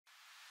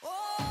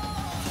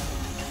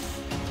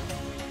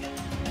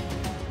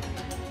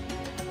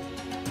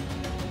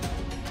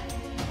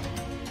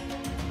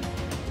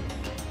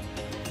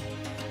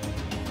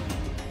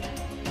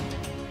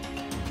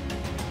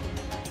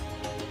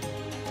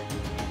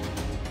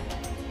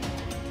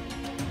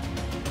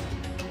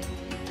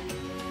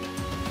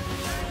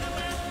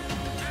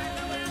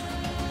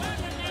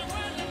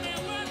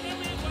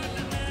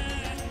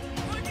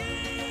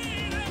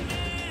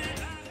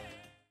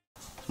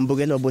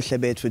Buhle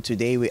Betfu.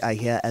 Today we are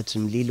here at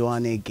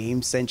Mlilwane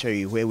Game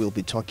Sanctuary where we'll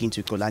be talking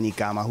to Kolani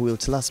Gama, who will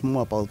tell us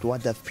more about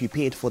what they've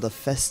prepared for the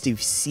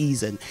festive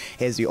season.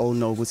 As you all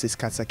know, this is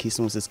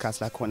Christmas, this is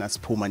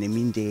Puma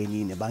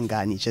Nemindeni,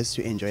 Nebangani, just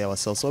to enjoy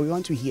ourselves. So we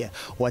want to hear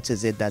what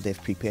is it that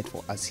they've prepared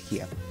for us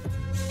here.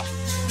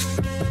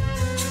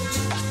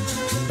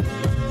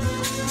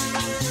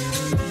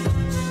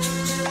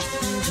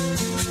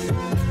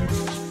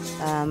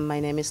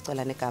 My name is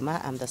Buhle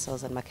Betfu. I'm the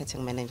Sales and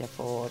Marketing Manager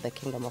for the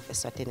Kingdom of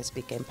Eswatini's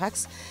Big Game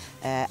Parks.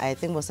 I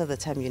think most of the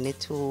time you need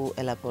to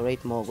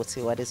elaborate more to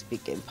see what is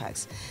Big Game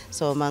Parks.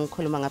 So,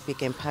 Mangkulumanga Big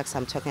Game Parks,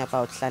 I'm talking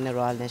about Mlilwane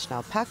Royal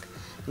National Park,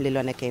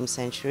 Mlilwane Game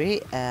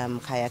Sanctuary,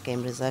 Kaya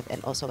Game Reserve,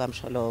 and also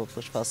Gamsholo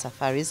Bushveld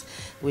Safaris,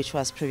 which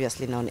was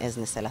previously known as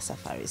Nisela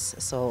Safaris.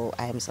 So,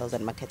 I am Sales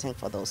and Marketing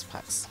for those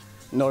parks.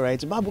 All right,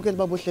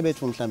 Buhle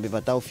Betfu mhlambe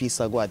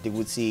batawufisa kwadi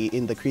ukuthi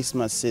in the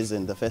Christmas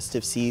season, the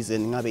festive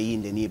season, ngabe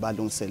yini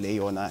nibalungisele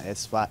yona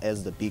as far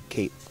as the big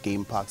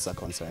game parks are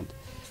concerned?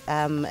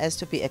 As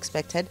to be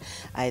expected,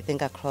 I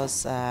think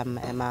across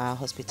our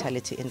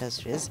hospitality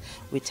industries,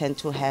 we tend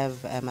to have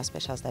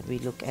specials that we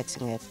look at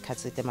in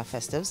Katsitema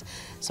festives.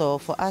 So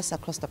for us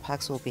across the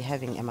parks, we'll be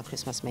having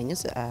Christmas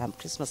menus,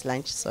 Christmas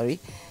lunch, sorry.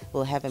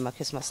 We'll have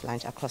Christmas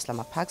lunch across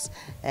Lama parks.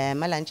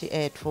 Malanchi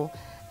etfu.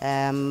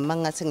 I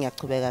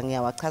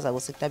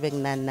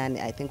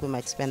think we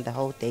might spend the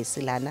whole day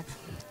silana.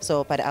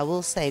 So, but I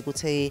will say,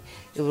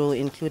 it will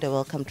include a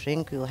welcome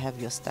drink. You'll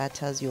have your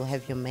starters, you'll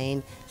have your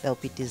main, there'll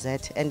be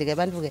dessert. And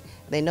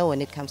they know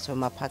when it comes to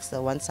my parks, they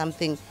want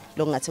something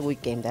long at a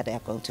weekend that they are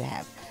going to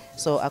have.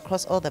 So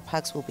across all the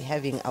parks, we'll be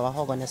having our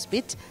hog on a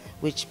spit,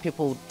 which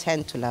people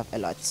tend to love a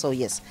lot. So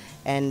yes,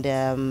 and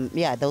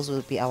yeah, those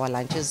will be our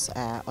lunches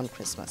on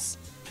Christmas.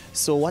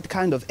 So what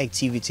kind of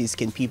activities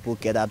can people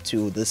get up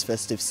to this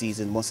festive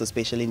season, most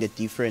especially in the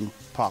different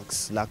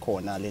parks, La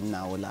Kona,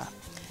 Lenaola?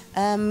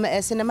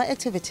 Cinema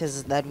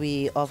activities that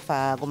we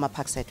offer Goma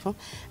Park Setfu,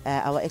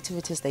 our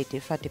activities they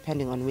differ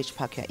depending on which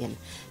park you're in.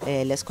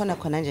 Let's kona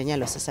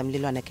njanyalo sisam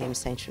Mlilwane Game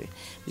Sanctuary.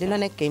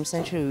 Mlilwane Game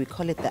Sanctuary, we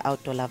call it the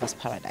outdoor lovers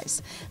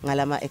paradise.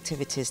 Ngalama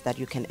activities that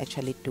you can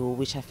actually do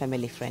which are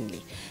family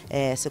friendly.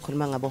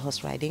 Sikuluma ngabo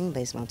horse riding,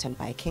 there's mountain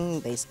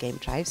biking, there's game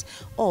drives,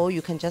 or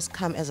you can just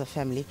come as a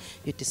family.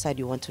 You decide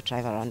you want to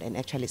drive around and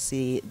actually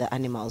see the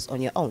animals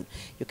on your own.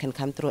 You can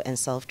come through and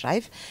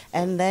self-drive.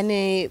 And then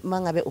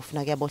mangabe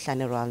ufnage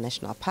Mlilwane Royal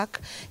National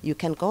Park, you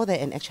can go there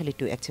and actually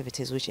do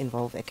activities which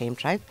involve a game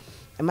drive.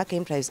 My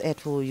game drives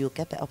you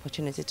get the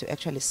opportunity to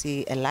actually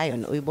see a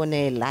lion.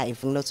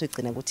 Live, not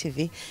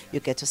TV. You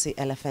get to see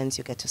elephants,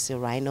 you get to see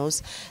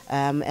rhinos,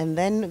 and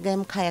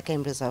then Kaya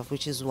Game Reserve,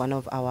 which is one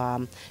of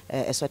our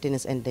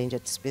Eswatini's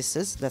endangered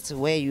species. That's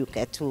where you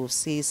get to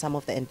see some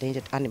of the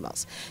endangered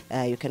animals.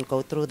 You can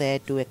go through there,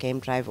 do a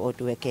game drive or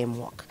do a game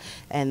walk.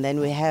 And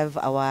then we have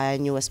our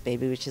newest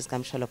baby, which is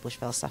Gamsholo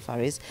Bushveld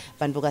Safaris.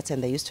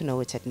 Banbugaten, they used to know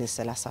it at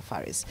Nisela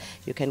Safaris.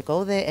 You can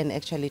go there and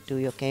actually do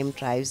your game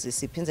drives.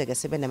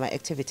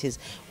 Activities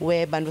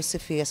where Bandu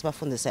Sifia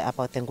Sbafundise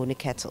about the Nguni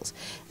kettles.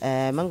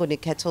 Manguni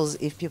kettles,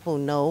 if people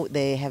know,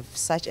 they have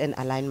such an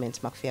alignment,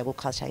 Makfiago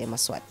culture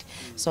Yamaswat.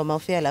 So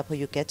Mafia Lapo,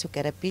 you get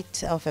a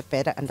bit of a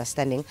better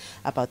understanding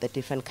about the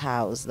different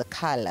cows, the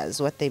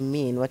colors, what they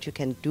mean, what you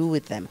can do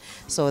with them.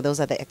 So those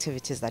are the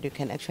activities that you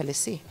can actually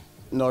see.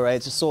 All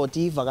right, so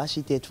the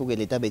vagashite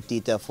tugeleta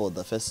betita for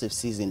the festive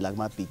season like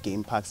my big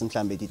game parks and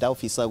betita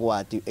officer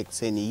kwati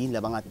ekseni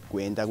labanga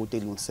kwenda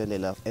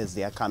kutelungiselela as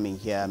they are coming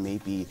here,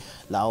 maybe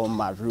law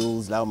my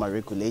rules, law my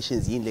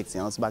regulations, index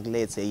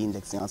baklets,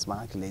 index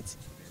baklets.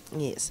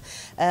 Yes.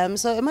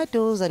 So my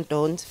do's and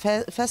don'ts.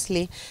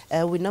 Firstly,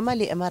 we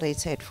normally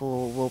rated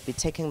we'll be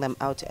taking them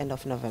out end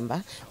of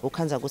November.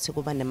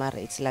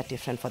 Rates are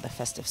different for the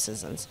festive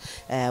seasons.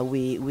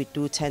 We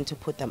do tend to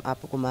put them up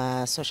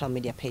on social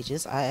media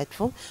pages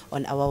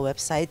on our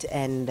website,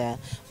 and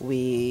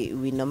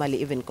we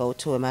normally even go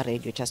to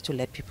radio just to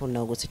let people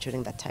know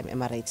during that time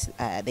rates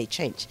they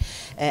change.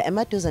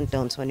 My do's and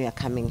don'ts when you are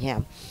coming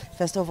here.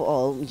 First of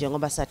all,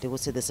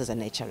 this is a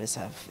nature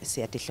reserve.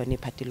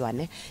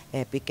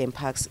 Big Game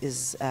Parks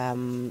is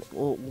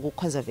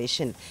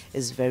conservation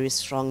is very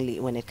strongly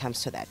when it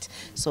comes to that.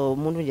 So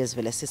mundu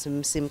njezivele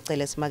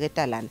simcele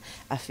simagetalan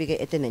afike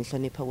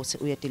etenenhlonipha ukuthi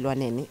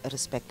uyetilwaneni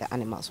respect the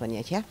animals when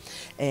you're here.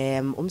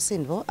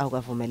 Umsindvo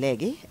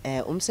awukavumeleki.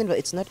 Umsindvo,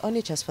 it's not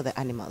only just for the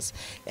animals.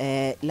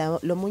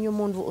 Lo munye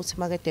umuntu uthi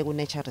makete ku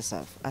nature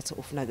reserve athi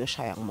ufuna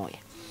kuyoshaya ngumoya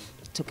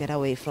to get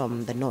away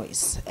from the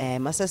noise.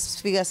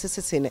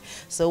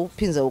 So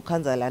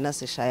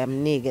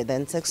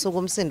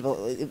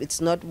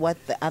it's not what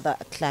the other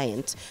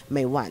client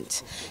may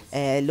want.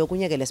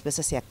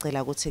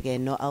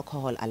 No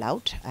alcohol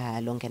allowed.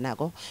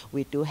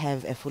 We do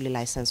have a fully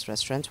licensed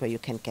restaurant where you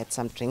can get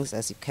some drinks,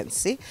 as you can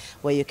see,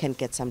 where you can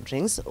get some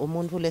drinks. You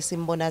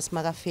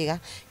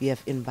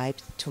have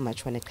imbibed too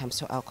much when it comes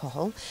to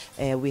alcohol.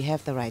 We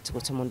have the right to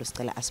go to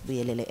Mondustela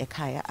Asbuyelele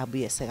Ekaya,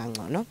 Abuye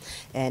Segangono.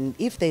 And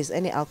if there's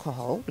any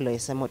alcohol,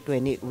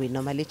 we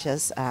normally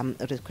just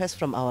request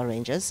from our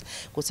rangers.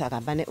 When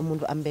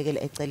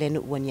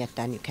you're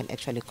done, you can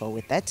actually go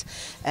with that.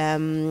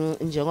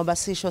 Njengoba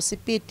sisho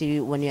sipidi,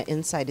 when you're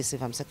inside,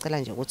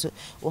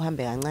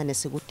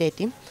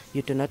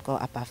 you do not go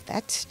above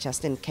that,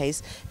 just in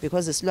case,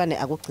 because isilwane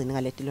akugcini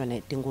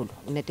ngaletilwane etinkulu,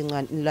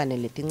 kunetilwane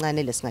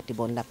letincane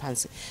lesingatiboni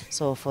laphansi.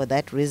 So for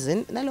that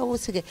reason,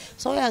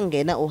 so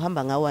uyangena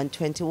uhamba nga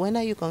 120, when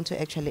are you going to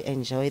actually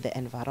enjoy the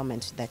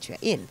environment that you're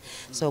in?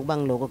 So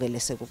kubangiloko ke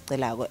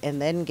lesekucelako,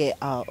 and then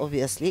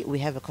obviously we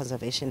have a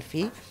conservation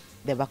fee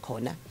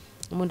bebakhona.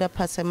 Umuntu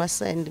aphathe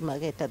amasend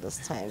market at this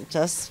time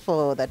just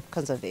for that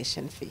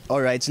conservation fee.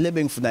 All right,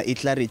 lebe ngifuna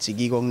iclarity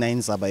kiko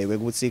kunayindzaba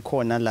yokuthi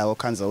khona lawo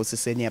khanza uthi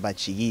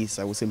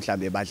seniyabajikisa ukuthi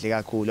mhlambe badle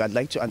kakhulu. I'd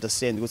like to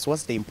understand because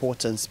what's the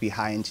importance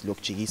behind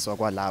lokujikiswa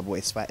kwalabo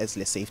as far as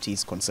the safety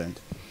is concerned.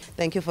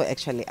 Thank you for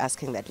actually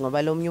asking that.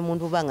 Ngoba lo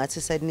umuntu bangathi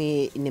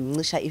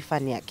nimncisha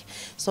ifani yakhe.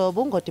 So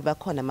bungoti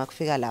bakhona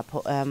makufika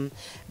lapho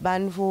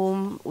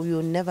bantu,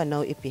 you never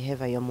know if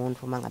behavior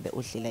yomuntu mangabe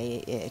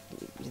udlile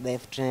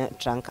they've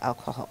drunk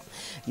alcohol.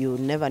 You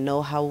never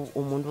know how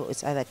umuntu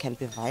is either can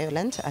be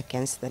violent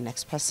against the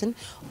next person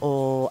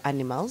or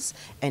animals.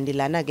 And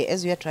ilana ke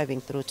as you are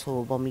driving through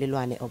to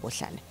Mlilwane or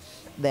Buhlane,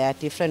 there are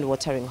different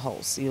watering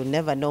holes. You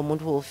never know,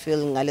 umuntu will feel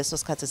ngaleso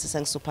sikhathi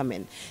siseng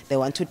Superman. They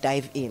want to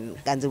dive in,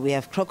 and we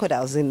have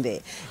crocodiles in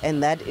there,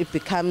 and that it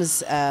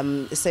becomes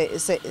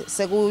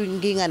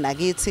sekunginga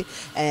nakithi,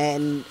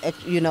 and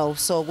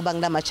so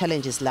kubangama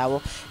challenges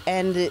lawo,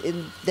 and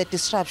the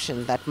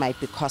disruption that might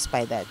be caused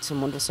by that.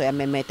 Umuntu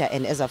soyamemeta,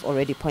 and as I've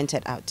already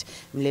pointed out,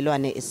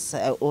 Mlilwane is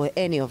or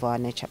any of our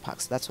nature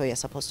parks. That's where you're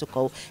supposed to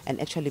go and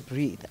actually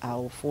breathe.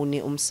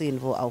 Awufuni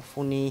umsindvo,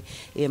 awufuni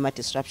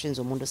disruptions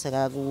umuntu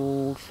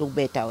sekaku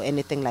better or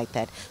anything like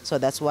that. So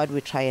that's what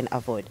we try and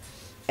avoid.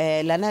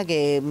 Lana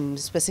ke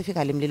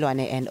specifically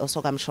Mlilwane and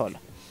also Kamsholo.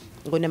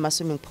 Kunema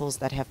swimming pools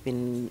that have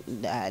been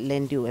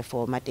lent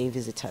for day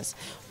visitors.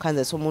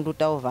 Kanze somuntu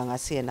utawuva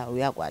ngasiyena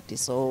uyakwati.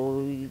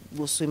 So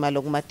uswima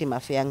lokumati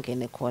mafia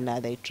ngene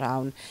khona, they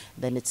drown.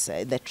 Then it's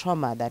the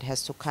trauma that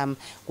has to come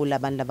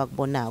kulabantu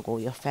abakubonako,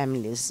 your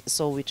families.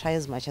 So we try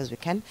as much as we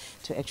can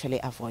to actually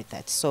avoid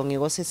that. So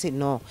ngikosithi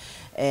no,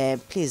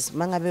 please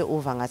mangabe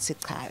uva ngathi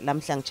cha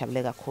lamhla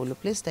ngijabule kakhulu,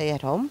 please stay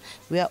at home.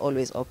 We are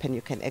always open.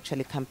 You can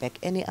actually come back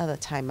any other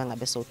time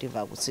mangabe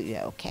sotiva ukuthi you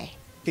are okay.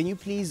 Can you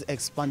please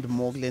expand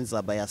more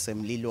ngenzaba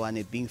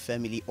yaseMlilwane being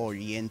family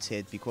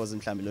oriented, because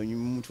mhlambe lo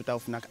umuntu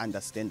utawufuna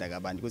understand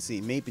akabantu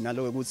ukuthi maybe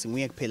nalo ukuthi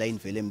nguye kuphela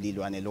invele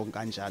eMlilwane lo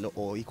kanjalo,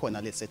 or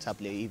ikhona le setup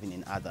le even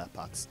in other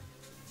parks?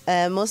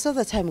 Most of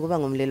the time kuba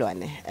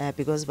ngumlilwane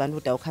because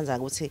bantu dawukhanza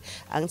ukuthi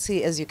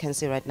angithi, as you can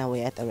see right now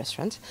we're at the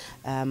restaurant.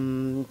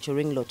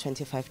 During lo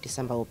 25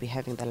 December we'll be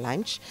having the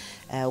lunch.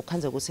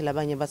 Ukhanza ukuthi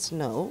labanye bathi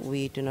no,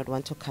 we do not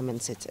want to come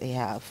and sit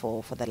here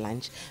for the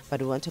lunch,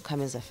 but we want to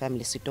come as a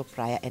family, sit up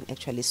prior and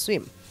actually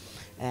swim.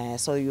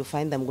 So you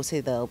find them,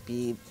 they'll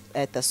be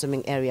at the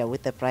swimming area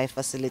with the braai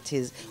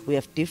facilities. We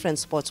have different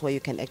spots where you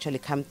can actually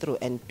come through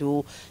and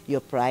do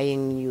your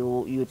braaiing,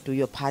 you do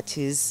your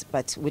parties,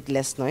 but with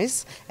less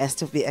noise, as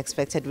to be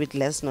expected, with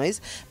less noise.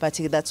 But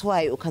that's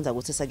why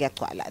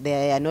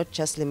they are not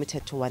just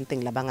limited to one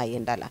thing. Labanga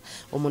yendala.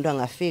 Umuntu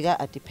angafika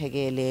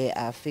atiphekele,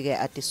 afike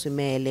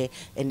atiswimele,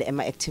 and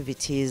ema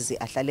activities,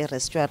 ahlale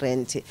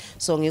restaurant.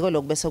 So ngiko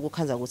lokho bese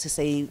kukhanza ukuthi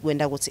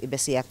seyikwenda ukuthi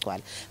ibese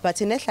iyagcwala.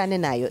 But inehlane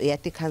nayo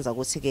iyatikhanza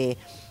ukuthi ke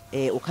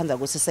ukhanza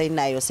ukuthi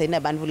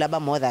sayinabantu laba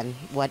more than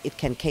what it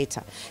can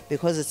cater,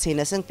 because it's in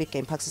a big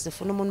game parks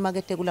sifuna umuntu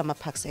makete kulama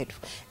parks ethu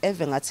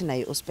eve ngathi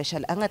nayo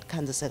special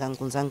angatikhanziseka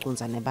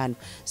ngunzangunza nebantu.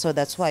 So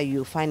that's why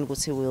you find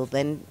ukuthi we'll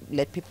then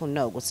let people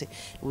know ukuthi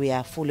we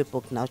are fully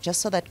booked now,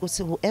 just so that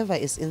ukuthi whoever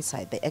is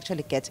inside, they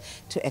actually get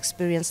to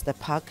experience the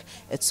park.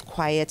 It's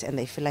quiet and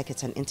they feel like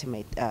it's an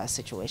intimate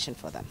situation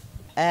for them.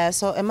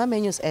 So my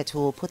menus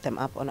we'll put them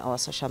up on our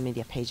social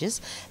media pages.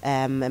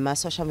 My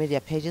social media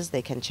pages,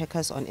 they can check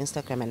us on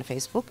Instagram and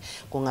Facebook.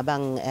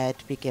 Kungabang at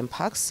Big Game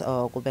Parks,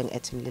 or Gubeng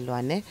at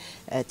Mlilwane,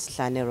 at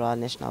Hlane Royal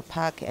National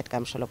Park, at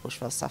Kamsholo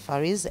Bushveld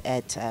Safaris,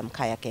 at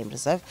Kaya Game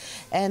Reserve.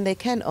 And they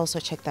can also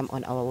check them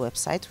on our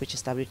website, which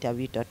is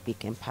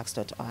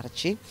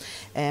www.biggameparks.org.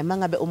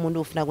 Mangabe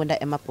umundu ufuna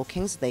kwenda ema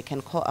bookings, they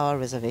can call our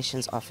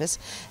reservations office.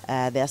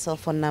 Their cell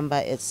phone number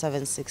is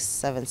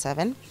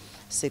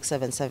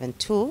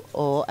 7677-6772,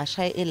 or a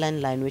shy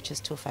landline, which is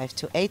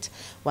 2528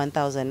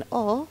 1000,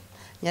 or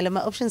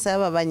Nyalama options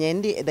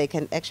they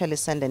can actually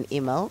send an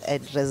email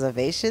at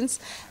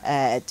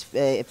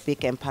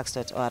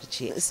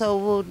reservations@biggameparks.org. So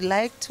we would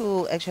like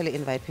to actually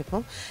invite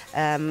people.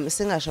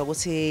 Singasho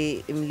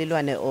ukuthi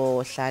Mlilwane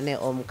or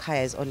Hlane or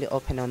Mkhaya is only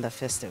open on the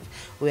festive.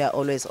 We are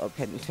always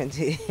open.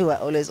 We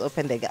are always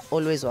open. They are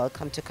always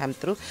welcome to come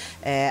through.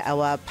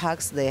 Our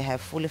parks, they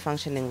have fully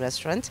functioning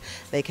restaurants.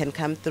 They can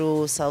come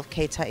through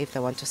self-cater if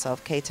they want to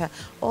self-cater,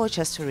 or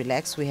just to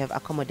relax. We have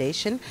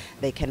accommodation.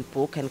 They can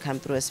book and come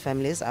through as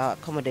families. Our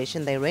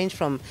accommodation. They range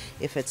from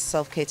if it's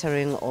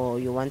self-catering or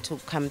you want to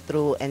come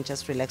through and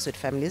just relax with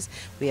families.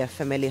 We have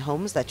family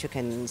homes that you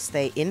can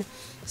stay in.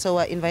 So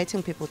we're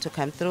inviting people to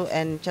come through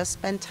and just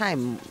spend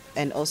time.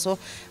 And also,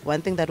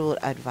 one thing that we'll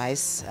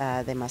advise,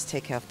 they must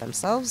take care of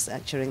themselves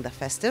during the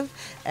festive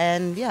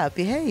and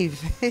behave.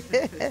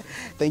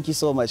 Thank you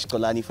so much,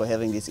 Kolani, for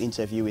having this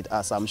interview with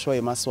us. I'm sure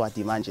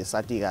emaswati manje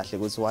sathi kahle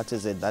ukuthi what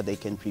is it that they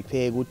can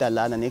prepare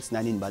kutalana next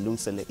nani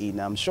balungisele in.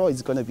 I'm sure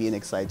it's going to be an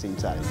exciting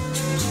time.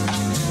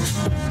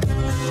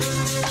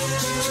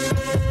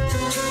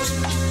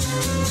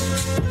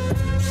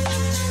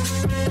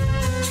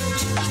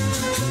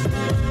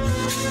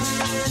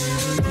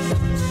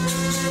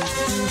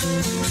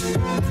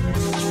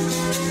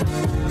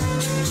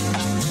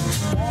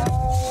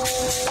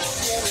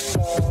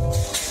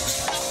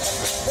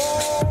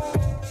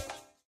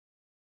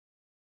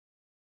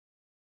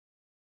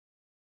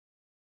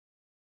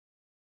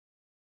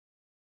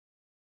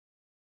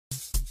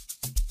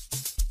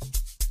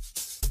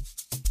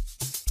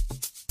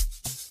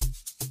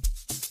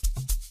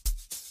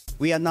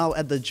 We are now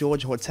at the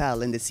George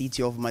Hotel in the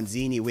city of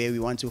Manzini, where we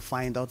want to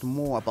find out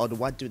more about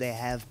what do they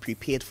have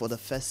prepared for the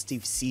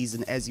festive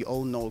season. As you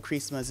all know,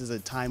 Christmas is a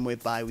time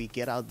whereby we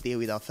get out there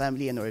with our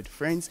family and our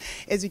friends.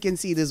 As you can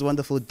see, there's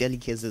wonderful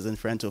delicacies in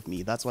front of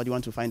me. That's what we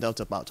want to find out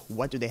about.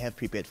 What do they have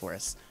prepared for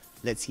us?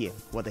 Let's hear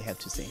what they have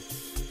to say.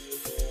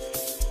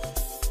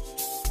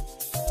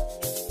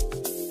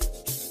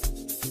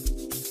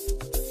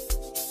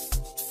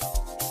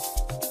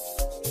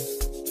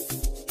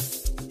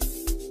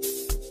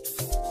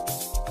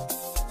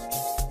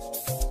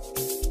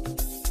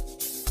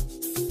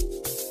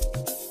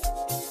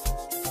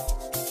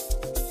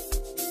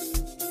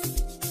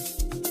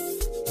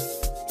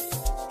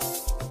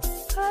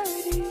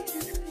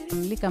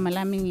 Ligama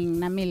lami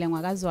nginamile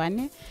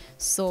ngwakazwane,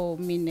 so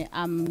mine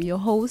I'm your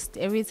host.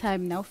 Every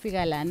time now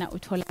ufika lana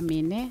uthola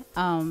mine.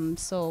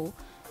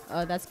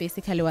 That's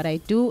basically what I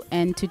do,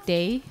 and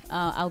today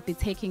I'll be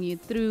taking you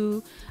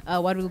through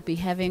what we'll be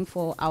having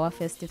for our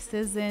festive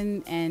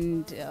season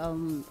and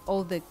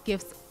all the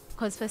gifts,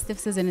 because festive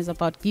season is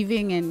about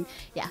giving, and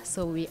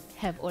so we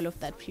have all of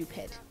that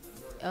prepared.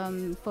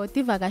 For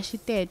tivakashi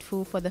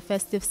tetfu for the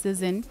festive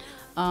season,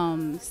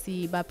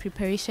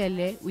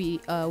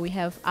 we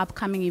have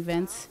upcoming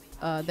events.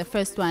 The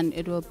first one,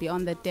 it will be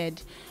on the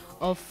 3rd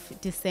of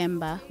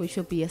December, which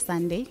will be a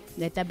Sunday.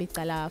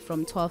 Letabikala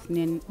from 12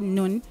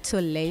 noon till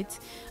late.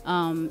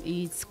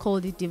 It's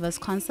called the Divas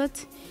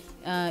Concert.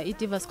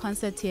 Divas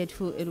Concert here,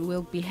 it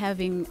will be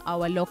having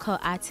our local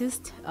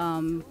artist,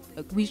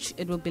 which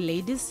it will be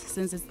ladies,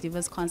 since it's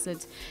Divas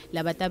Concert.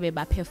 Labatabe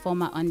ba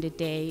performer on the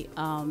day,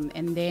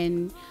 and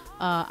then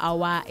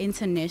our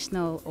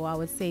international, or I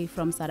would say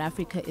from South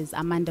Africa, is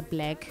Amanda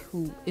Black,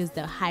 who is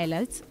the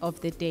highlight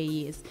of the day.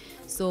 Yes.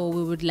 So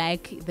we would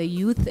like the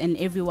youth and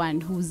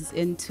everyone who's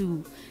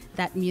into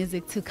that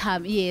music to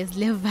come. Yes,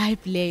 le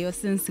vibe leyo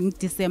since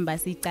December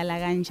siqala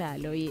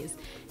kanjalo. Yes.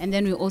 And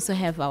then we also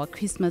have our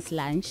Christmas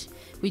lunch,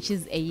 which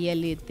is a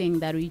yearly thing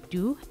that we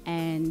do,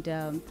 and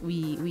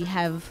we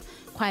have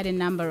quite a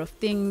number of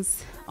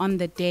things on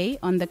the day.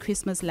 On the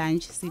Christmas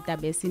lunch,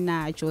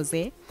 Sitabesina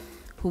Jose,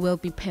 who will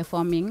be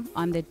performing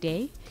on the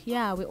day.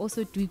 Yeah, we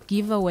also do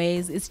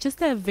giveaways. It's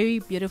just a very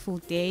beautiful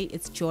day.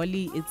 It's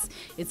jolly.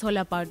 It's all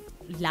about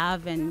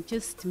love and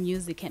just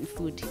music and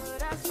food.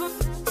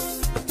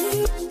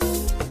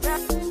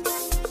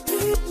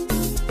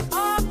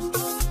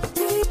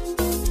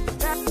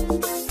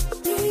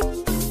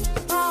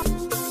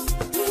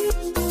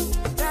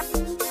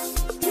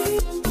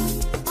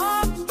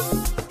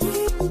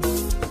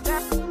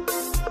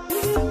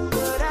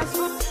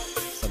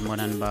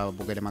 Sanibonani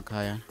babukele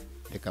emakhaya.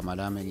 Igama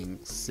lami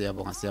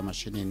ngisiyabonga siya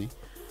mashinini.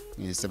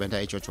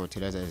 Ngisebenza eGeorge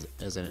Hotel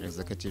as an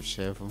executive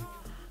chef.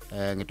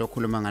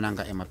 Ngitokhuluma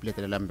ngananga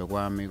emaplate lambe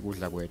kwami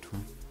kudla kwethu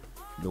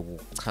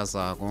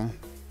lokuchazako.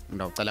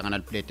 Ngidawucala ngana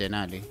plate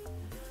enali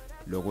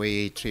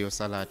lokwe trio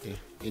salad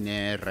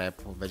ine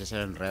wrap,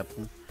 vegetarian wrap,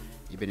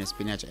 ibe ne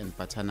spinach and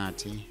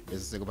butternut,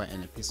 bese kuba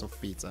a piece of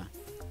pizza.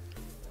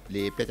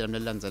 Le plate lami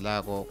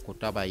lelandzelako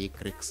kutaba yi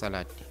Greek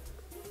salad.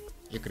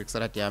 I-Greek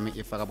salad yami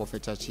ifaka bo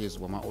feta cheese,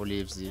 boma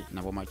olives,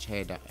 naboma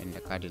cheddar and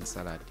the garden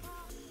salad.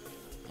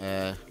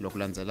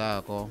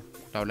 Lokulandzelako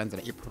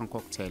kutawulandzela i-prawn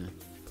cocktail.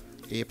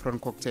 I-prawn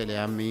cocktail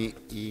yami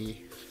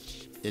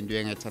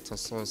yenziwe nge-tartar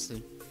sauce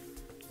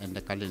and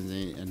the garden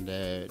and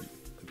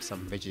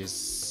some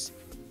veggies.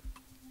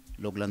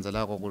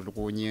 Lokulandzelako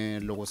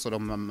kunye lokusolo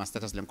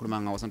ma-status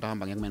lengikhuluma ngawo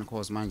sentahamba nge-main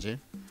course manje.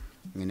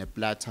 Ngine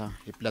platter,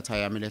 i-platter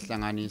yami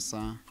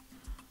lehlanganisa.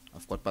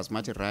 I've got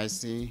basmati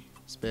rice,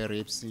 spare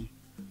ribs,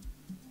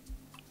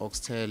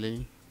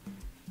 oxtail,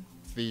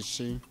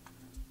 fish,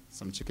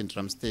 some chicken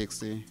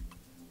drumsticks,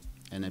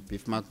 and a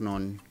beef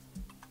magnon.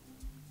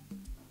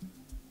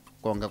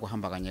 Konga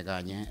kuhamba kanye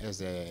kanye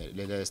as a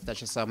lele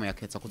starch samu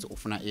yakhetha ukuthi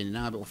ufuna ini,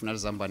 nangabe ufuna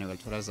izambane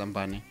uyalithola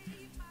izambane,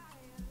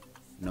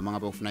 noma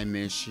ngabe ufuna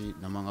imeshi,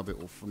 noma ngabe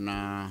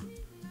ufuna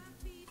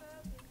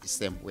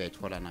isempu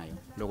uyayithola nayo.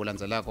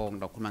 Lokulandzelako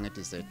ngidakhuluma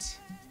nge-dessert.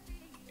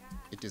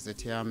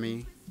 I-dessert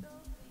yami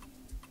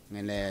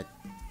ngine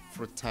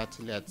fruit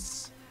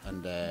tartlets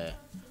and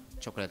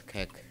chocolate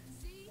cake.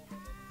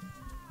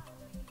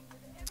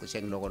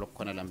 Cishe ngiloko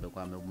lokukhona lambe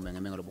kwami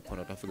ubumenge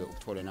lobukhona utafike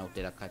ukuthole na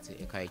utela khathi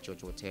ekhaya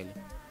eJojo Hotel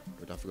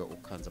utafike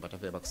ukukhanza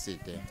batafike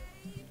bakuside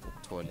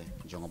ukuthole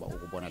njengoba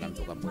ukubona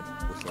lambe kwami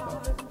kuhle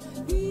bakho.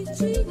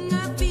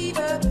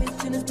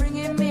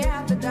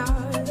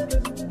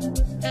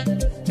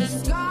 The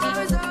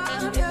scars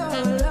of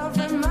your love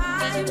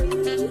remind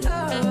me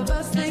of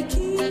us. They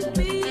keep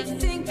me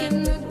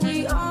thinking that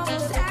we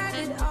almost had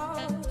it all.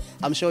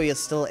 I'm sure you're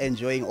still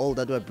enjoying all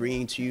that we're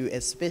bringing to you,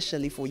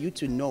 especially for you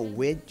to know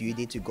where do you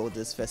need to go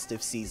this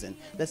festive season.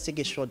 Let's take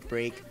a short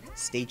break.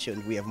 Stay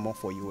tuned. We have more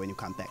for you when you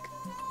come back.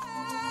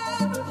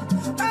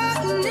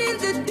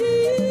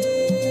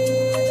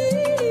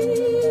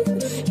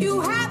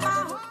 You have my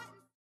heart.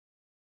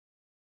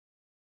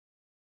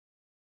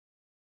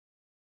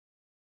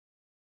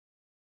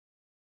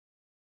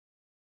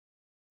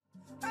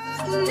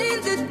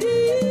 In the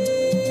deep,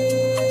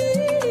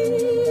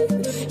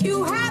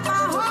 you have my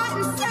heart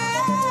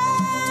inside,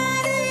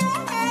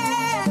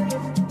 yeah.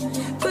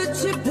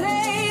 But you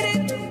played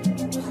it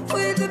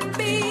with a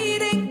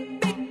beating,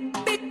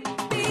 beating,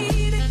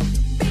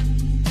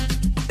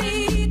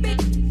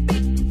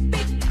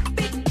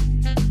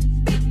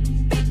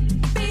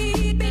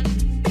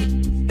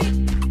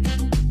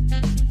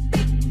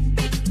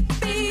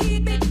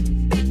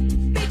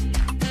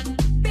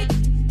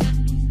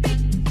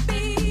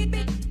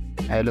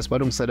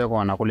 Lesibalungisele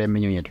kona kule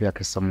menu yethu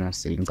yakhe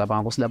somusi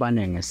ngicabanga ukuthi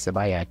labaningi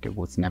sebayade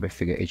ukuthi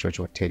nabefike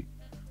eJojo Hotel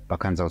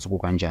bakhanza ukuthi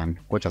kukanjani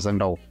kodwa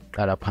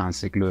sengidawuqala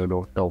phansi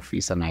kulelo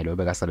tawufisa nayo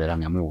bekasalela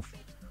ngemuva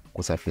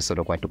ukuthi afise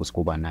lokwadi ukuthi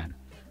kuba nani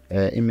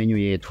imenu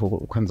yethu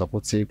ukwenza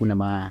ukuthi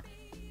kunama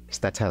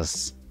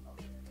starters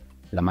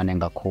lamanengi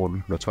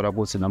kakhulu lothola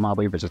ukuthi noma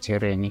abe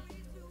vegetarian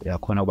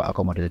uyakhona uba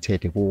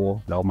accommodated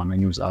kuwo lawo ma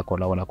menus akho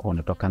lawo la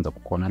khona tokhanza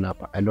kukhona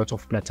lapha a lot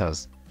of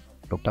platters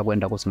Dr.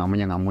 Kwenda ukuthi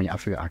ngamunye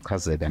afike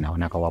achazeke nawo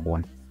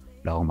nakawabona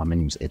lawo ma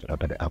menus ethu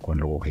lapha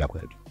akhona lokho yakho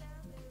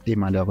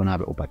imali yakho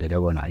nabe ubhadele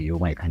kona ayiyo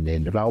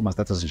mayikhandele lawo ma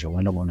starters nje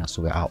wena bona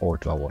suke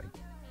a-order wona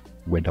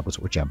kwenda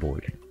ukuthi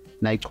ujabule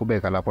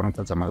nayichubeka lapho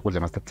nokuthatha kudle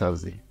ma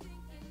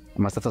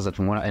starters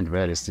ethu ngona and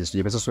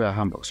realistic bese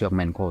suyahamba kusuya ku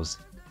main course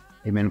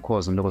i-main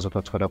course lokho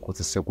sothathola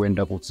ukuthi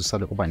sekwenda ukuthi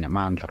sale kuba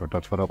namandla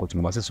uthathola ukuthi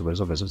ngoba sisuke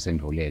sovese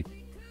sendlulele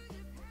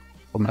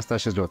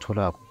umastashes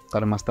lothola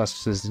qala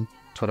umastashes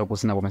thola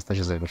ukuthi nabo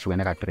umastashes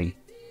behlukene ka3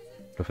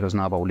 lofela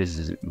sinaba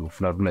ulezi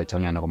ufuna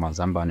ukulethanyana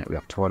komazambane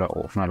uyakuthola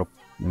ufuna lo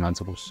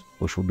nganze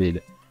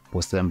kushubile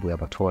bosembu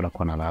uyabathola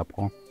khona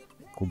lapho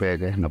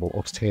kubeke nabo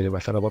obstacle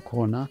bahlala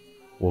bakhona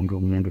wonke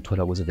umuntu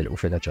uthola ukuthi vele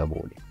ufela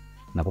jabule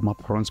nabo ma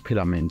prawns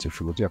pyramid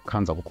ufika ukuthi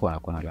uyakhanza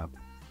khona lapho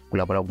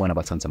kulabo labona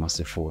bathanza ama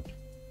seafood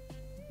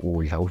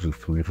udla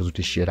uzifuna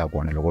futhi share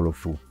kona lokho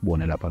lofu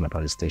bone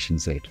lapha station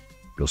sethu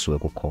losuke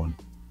kukhona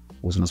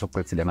uzona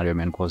sokuqedile ngale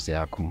main course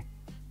yakho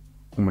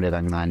umule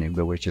kancane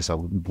kube wetshisa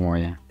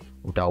umoya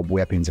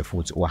utawubuya phinze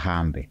futhi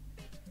uhambe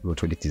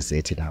uyothola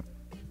dessert lapho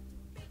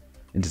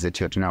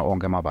dessert yethu na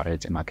onke ama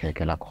variety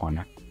emakhekhe la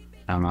khona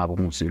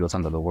angabe ngusilo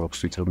sandla lokho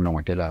lokusweet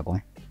kunongwetelako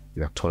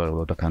uyakuthola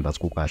lokho kanza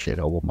kukahle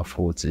la oboma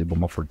fruits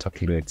oboma fruit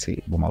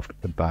chocolate oboma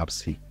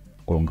babs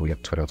konke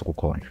uyakuthola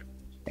kukhona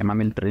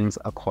main drinks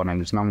akhona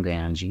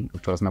ngisinamngena nje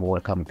uthola sinabo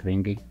welcome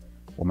drink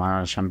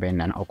uma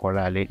champagne and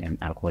alcoholic and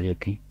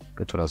alcoholic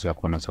kuthola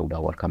siyakhona soda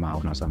welcome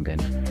out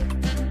nasangena.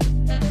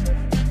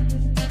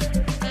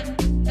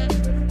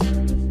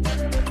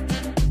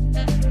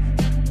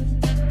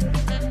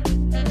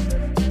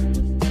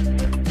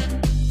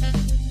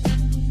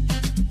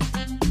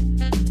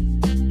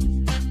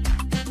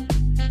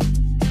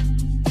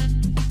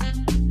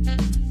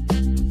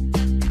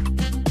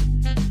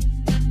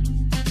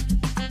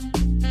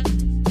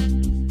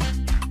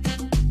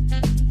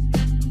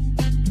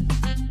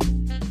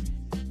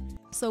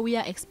 So we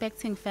are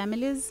expecting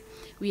families.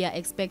 We are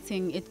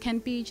expecting, it can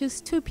be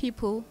just 2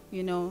 people,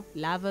 you know,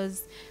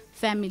 lovers,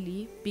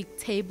 family, big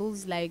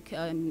tables, like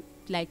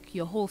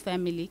your whole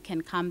family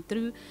can come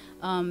through.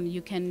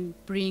 You can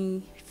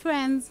bring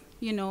friends,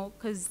 you know,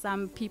 because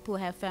some people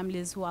have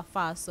families who are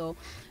far. So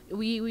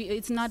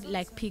it's not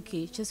like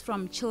picky, just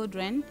from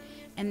children.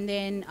 And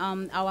then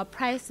our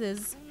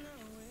prices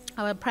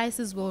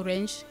will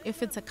range.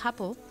 If it's a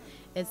couple,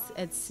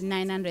 it's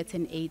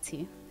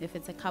 980 if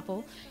it's a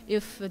couple.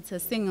 If it's a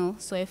single,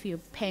 so if you're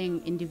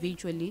paying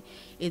individually,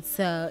 it's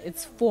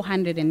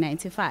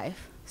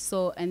 495.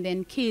 So, and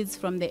then kids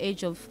from the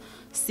age of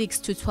 6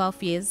 to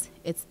 12 years,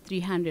 it's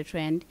 300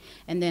 rand,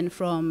 and then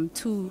from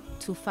 2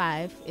 to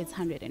 5, it's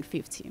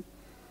 150.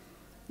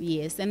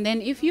 Yes, and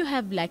then if you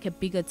have like a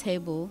bigger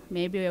table,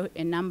 maybe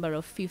a number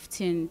of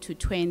 15 to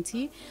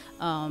 20,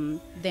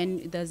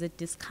 then there's a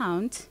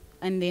discount.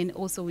 And then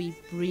also we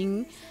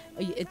bring,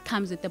 it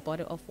comes with a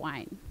bottle of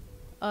wine.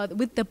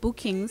 With the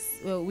bookings,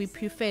 we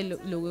prefer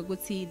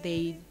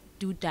they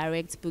do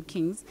direct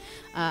bookings.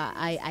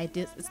 I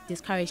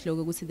discourage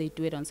logo ukuthi they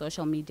do it on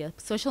social media.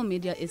 Social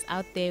media is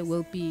out there.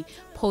 We'll be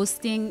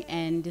posting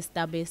and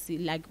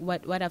establishing like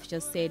what I've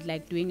just said,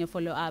 like doing a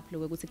follow up.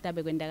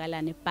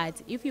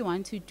 But if you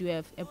want to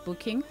do a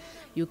booking,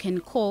 you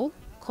can call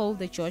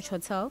the George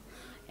Hotel,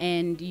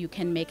 and you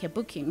can make a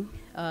booking.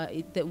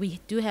 We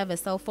do have a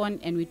cell phone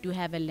and we do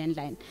have a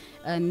landline,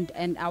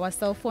 and our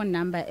cell phone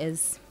number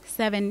is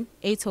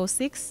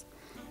 7806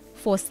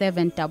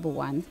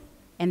 4711,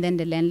 and then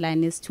the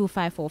landline is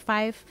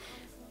 2545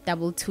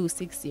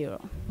 2260.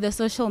 The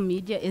social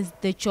media is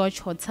the George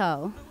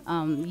Hotel.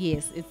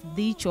 Yes, it's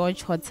the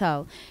George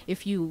Hotel.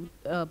 If you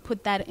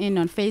put that in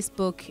on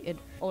Facebook,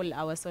 all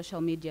our social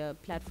media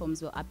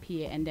platforms will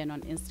appear, and then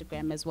on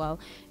Instagram as well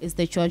is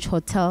the George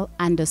Hotel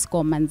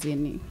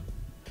 _Manzini.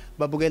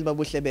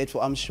 Buhle Betfu,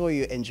 I'm sure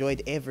you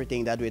enjoyed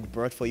everything that we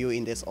brought for you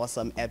in this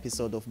awesome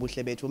episode of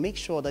Buhle Betfu. Make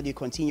sure that you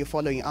continue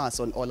following us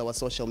on all our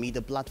social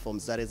media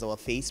platforms. That is our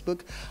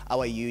Facebook,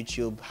 our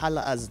YouTube.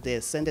 Holla us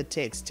there, send a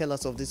text, tell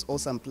us of these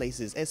awesome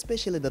places,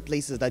 especially the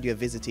places that you're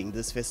visiting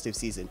this festive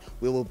season.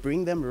 We will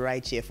bring them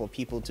right here for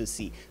people to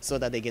see so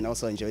that they can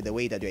also enjoy the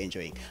way that you're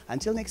enjoying.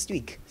 Until next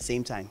week,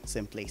 same time,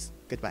 same place.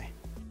 Goodbye.